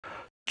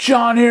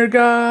John here,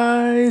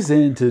 guys,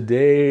 and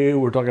today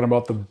we're talking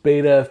about the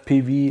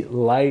BetaFPV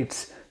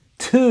Lite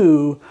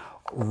 2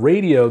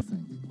 radio.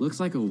 Looks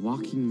like a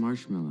walking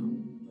marshmallow.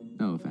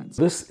 No offense.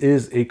 This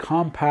is a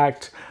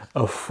compact,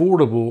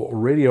 affordable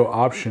radio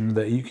option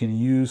that you can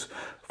use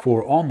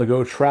for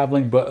on-the-go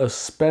traveling, but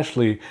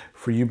especially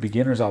for you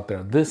beginners out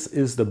there. This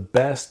is the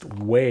best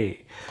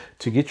way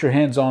to get your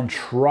hands on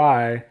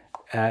try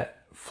at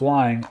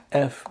flying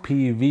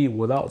FPV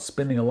without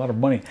spending a lot of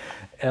money.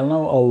 And I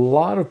know a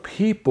lot of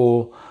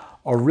people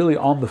are really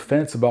on the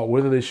fence about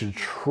whether they should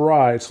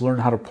try to learn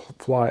how to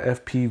fly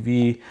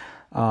FPV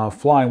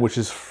flying, which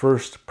is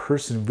first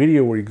person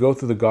video where you go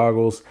through the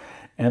goggles.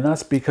 And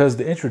that's because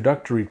the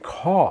introductory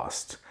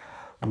cost,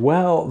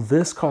 well,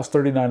 this costs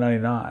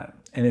 $39.99.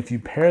 And if you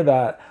pair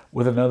that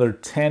with another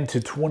 $10 to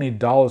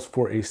 $20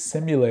 for a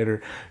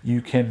simulator,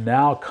 you can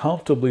now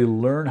comfortably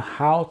learn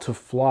how to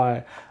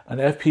fly an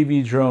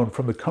FPV drone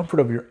from the comfort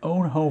of your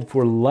own home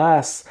for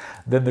less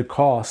than the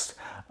cost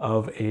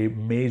of a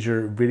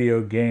major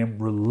video game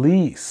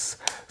release.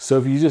 So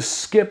if you just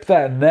skip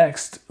that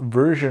next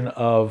version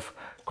of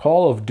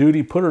Call of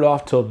Duty, put it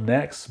off till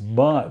next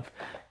month,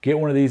 get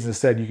one of these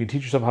instead. You can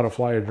teach yourself how to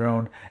fly a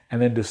drone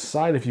and then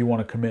decide if you want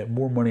to commit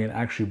more money and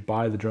actually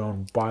buy the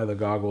drone, buy the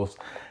goggles,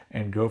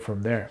 and go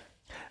from there.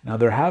 Now,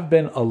 there have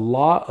been a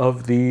lot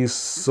of these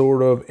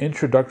sort of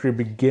introductory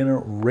beginner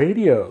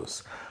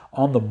radios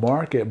on the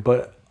market,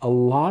 but a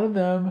lot of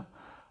them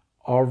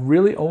are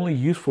really only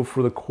useful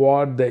for the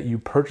quad that you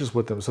purchase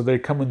with them. So they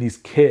come in these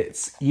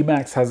kits.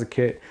 Emax has a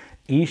kit,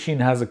 Ishin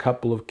has a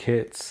couple of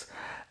kits,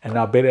 and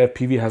now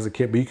BetaFPV has a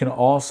kit, but you can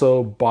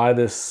also buy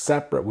this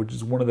separate, which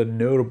is one of the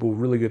notable,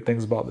 really good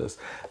things about this.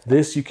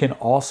 This you can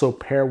also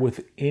pair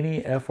with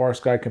any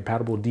FrSky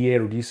compatible D8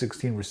 or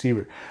D16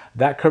 receiver.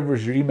 That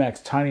covers your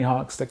Emax Tiny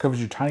Hawks, that covers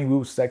your Tiny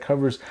Whoops, that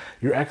covers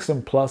your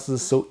XM Pluses.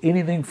 So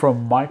anything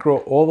from micro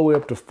all the way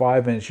up to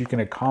 5-inch you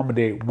can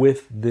accommodate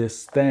with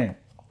this thing.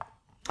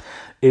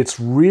 It's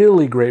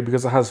really great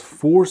because it has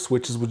 4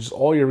 switches, which is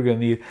all you're ever going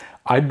to need.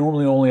 I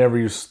normally only ever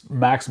use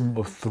maximum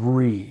of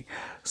 3.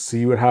 So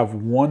you would have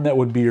one that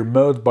would be your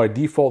modes. By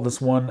default,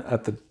 this one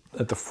at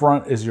the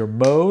front is your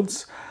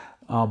modes.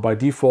 By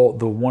default,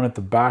 the one at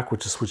the back,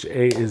 which is switch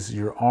A, is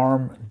your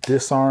arm,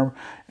 disarm,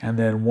 and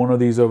then one of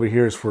these over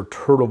here is for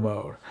turtle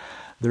mode.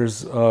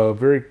 There's a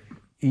very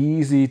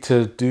easy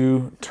to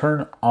do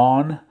turn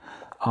on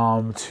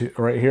to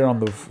right here on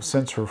the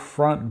sensor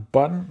front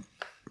button.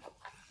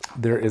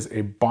 There is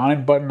a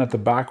bind button at the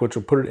back, which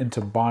will put it into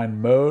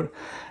bind mode.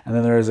 And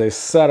then there is a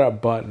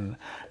setup button.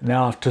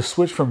 Now, to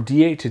switch from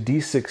D8 to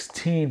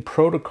D16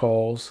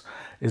 protocols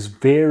is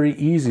very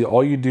easy.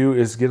 All you do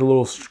is get a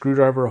little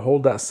screwdriver,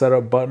 hold that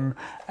setup button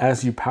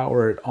as you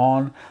power it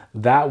on.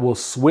 That will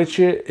switch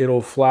it.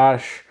 It'll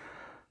flash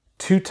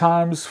 2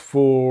 times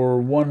for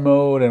one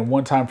mode and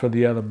 1 time for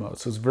the other mode.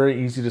 So it's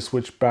very easy to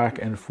switch back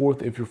and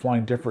forth if you're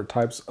flying different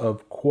types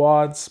of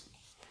quads.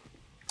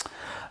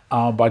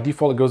 By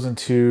default, it goes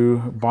into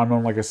bind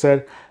mode, like I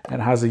said,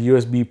 and it has a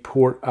USB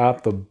port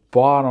at the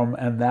bottom,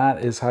 and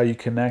that is how you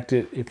connect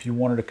it if you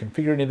wanted to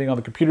configure anything on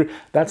the computer.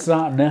 That's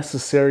not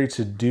necessary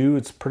to do.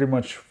 It's pretty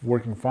much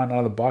working fine out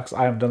of the box.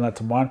 I haven't done that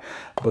to mine,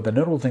 but the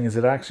notable thing is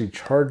it actually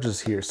charges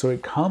here. So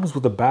it comes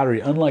with a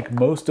battery. Unlike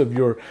most of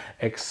your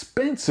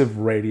expensive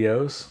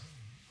radios,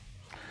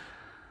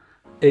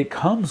 it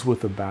comes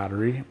with a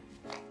battery.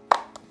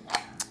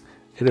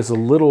 It is a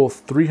little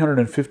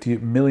 350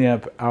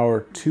 milliamp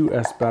hour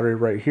 2S battery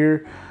right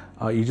here.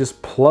 You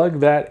just plug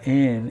that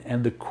in,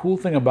 and the cool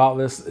thing about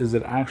this is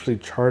it actually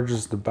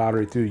charges the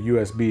battery through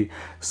USB.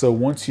 So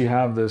once you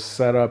have this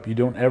set up, you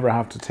don't ever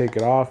have to take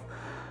it off,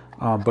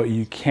 but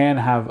you can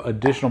have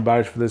additional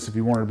batteries for this if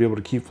you wanted to be able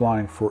to keep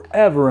flying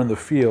forever in the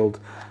field.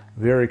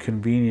 Very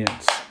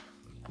convenient.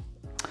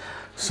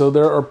 So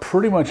there are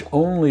pretty much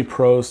only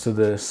pros to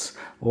this.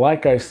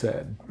 Like I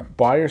said,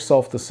 buy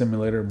yourself the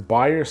simulator,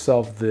 buy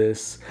yourself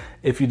this.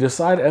 If you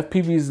decide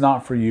FPV is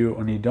not for you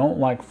and you don't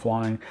like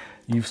flying,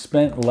 you've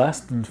spent less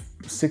than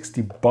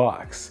 60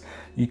 bucks.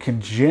 You can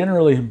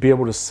generally be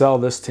able to sell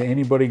this to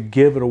anybody,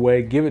 give it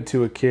away, give it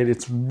to a kid.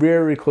 It's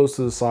very close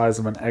to the size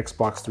of an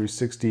Xbox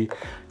 360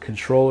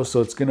 controller, so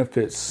it's gonna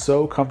fit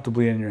so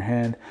comfortably in your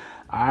hand.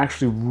 I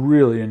actually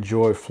really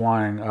enjoy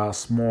flying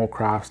small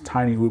crafts,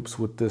 tiny whoops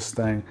with this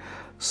thing.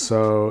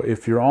 So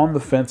if you're on the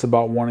fence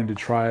about wanting to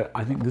try it,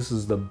 I think this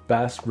is the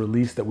best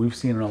release that we've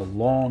seen in a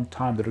long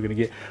time that are going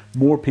to get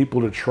more people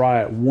to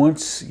try it.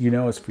 Once you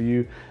know it's for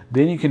you,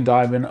 then you can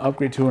dive in,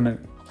 upgrade to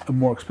a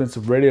more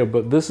expensive radio.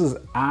 But this is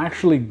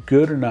actually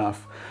good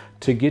enough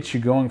to get you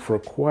going for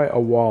quite a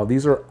while.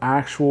 These are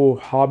actual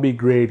hobby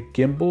grade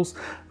gimbals.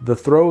 The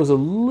throw is a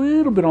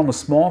little bit on the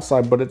small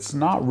side, but it's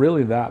not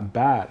really that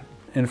bad.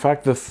 In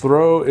fact, the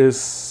throw is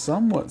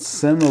somewhat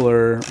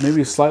similar,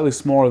 maybe slightly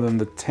smaller than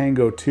the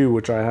Tango 2,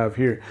 which I have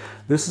here.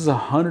 This is a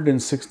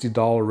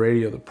 $160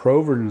 radio. The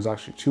Pro version is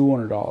actually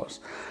 $200.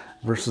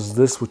 versus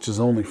this, which is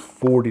only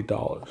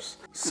 $40.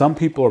 Some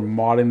people are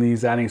modding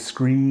these, adding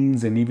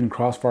screens and even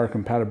crossfire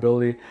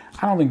compatibility.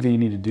 I don't think that you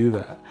need to do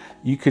that.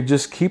 You could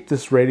just keep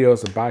this radio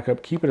as a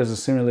backup, keep it as a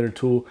simulator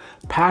tool,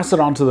 pass it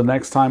on to the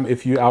next time.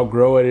 If you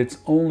outgrow it, it's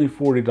only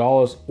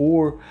 $40,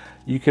 or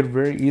you could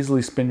very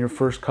easily spend your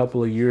first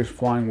couple of years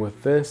flying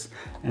with this,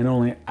 and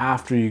only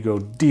after you go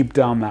deep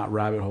down that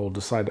rabbit hole,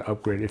 decide to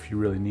upgrade if you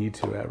really need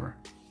to ever.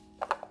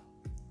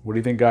 What do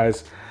you think,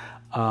 guys?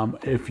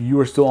 If you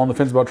are still on the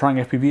fence about trying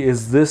FPV,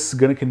 is this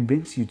going to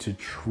convince you to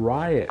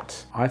try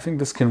it? I think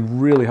this can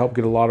really help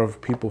get a lot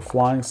of people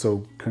flying,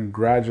 so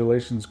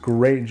congratulations.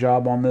 Great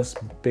job on this,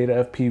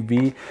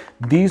 BetaFPV.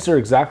 These are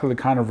exactly the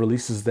kind of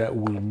releases that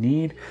we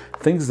need,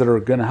 things that are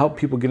going to help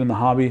people get in the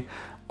hobby.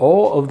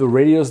 All of the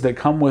radios that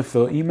come with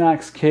the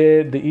Emax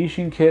kit, the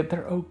Ishin kit,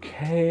 they're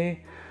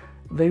okay.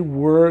 They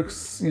work,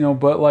 you know,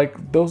 but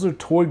like those are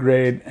toy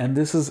grade and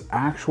this is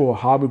actual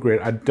hobby grade.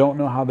 I don't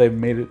know how they've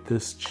made it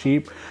this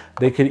cheap.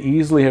 They could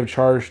easily have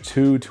charged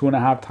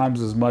 2.5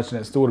 times as much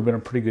and it still would have been a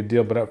pretty good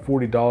deal, but at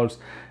 $40,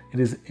 it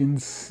is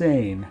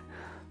insane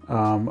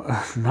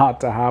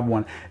not to have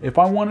one. If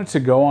I wanted to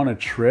go on a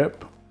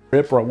trip,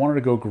 or I wanted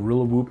to go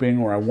gorilla whooping,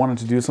 or I wanted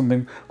to do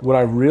something, would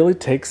I really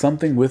take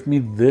something with me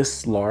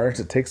this large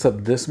that takes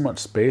up this much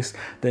space,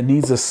 that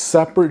needs a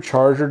separate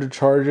charger to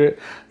charge it,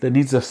 that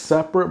needs a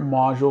separate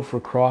module for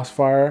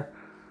crossfire?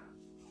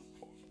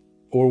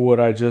 Or would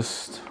I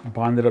just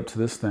bind it up to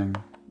this thing,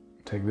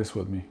 take this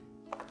with me?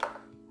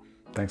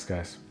 Thanks,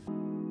 guys.